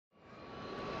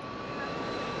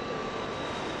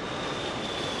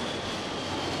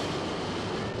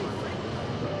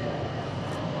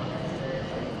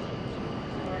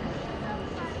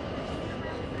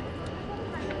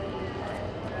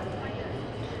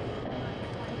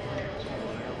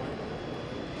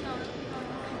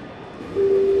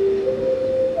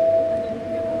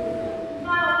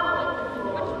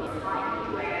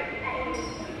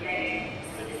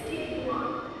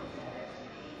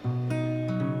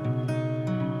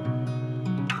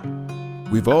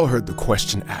We've all heard the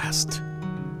question asked,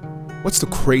 what's the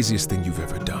craziest thing you've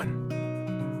ever done?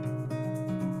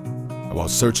 While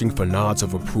searching for nods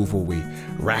of approval, we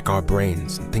rack our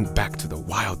brains and think back to the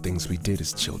wild things we did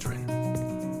as children.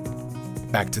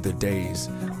 Back to the days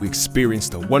we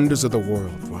experienced the wonders of the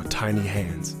world through our tiny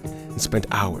hands and spent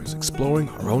hours exploring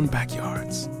our own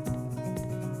backyards.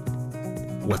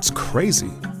 What's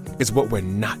crazy is what we're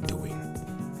not doing,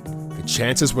 the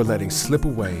chances we're letting slip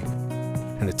away,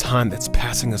 and the time that's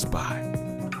passing us by.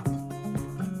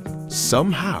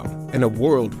 Somehow, in a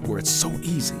world where it's so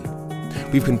easy,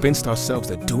 we've convinced ourselves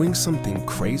that doing something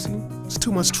crazy is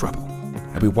too much trouble,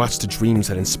 and we watch the dreams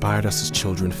that inspired us as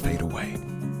children fade away.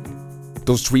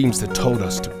 Those dreams that told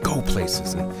us to go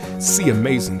places and see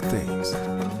amazing things,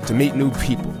 to meet new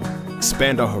people,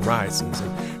 expand our horizons,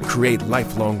 and create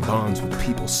lifelong bonds with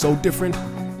people so different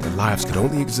that lives could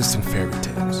only exist in fairy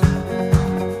tales.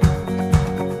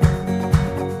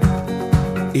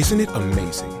 Isn't it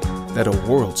amazing that a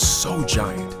world so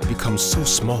giant becomes so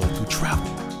small through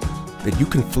travel? That you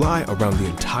can fly around the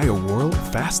entire world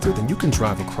faster than you can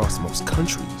drive across most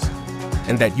countries,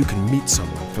 and that you can meet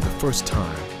someone for the first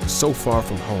time so far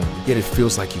from home, yet it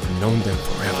feels like you've known them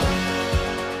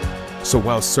forever. So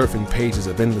while surfing pages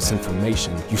of endless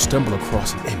information, you stumble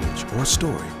across an image or a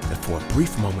story that for a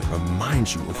brief moment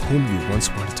reminds you of whom you once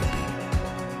wanted to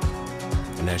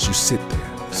be. And as you sit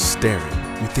there,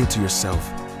 staring, you think to yourself,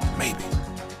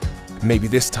 maybe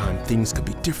this time things could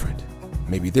be different.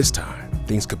 Maybe this time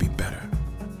things could be better.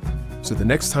 So the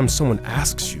next time someone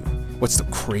asks you, what's the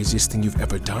craziest thing you've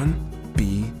ever done?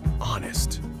 Be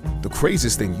honest. The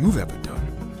craziest thing you've ever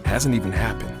done hasn't even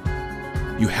happened.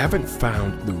 You haven't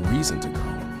found the reason to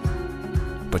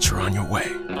go, but you're on your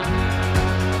way.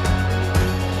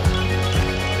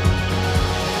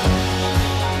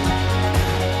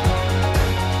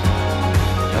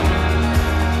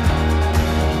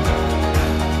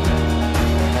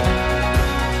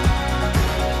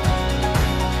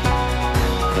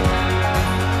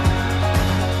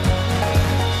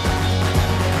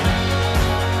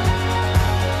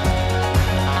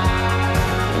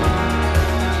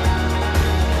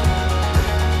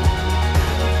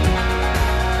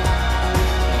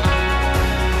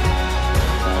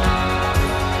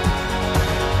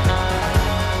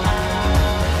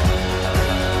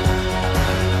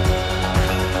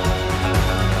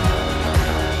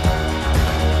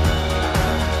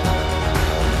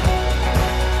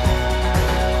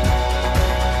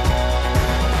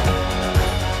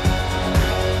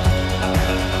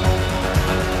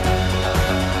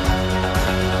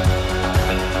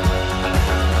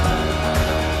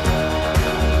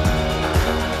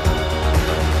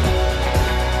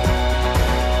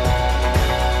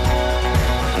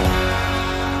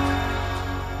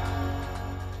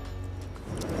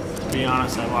 To be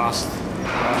honest, I lost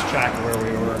track of where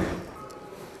we were.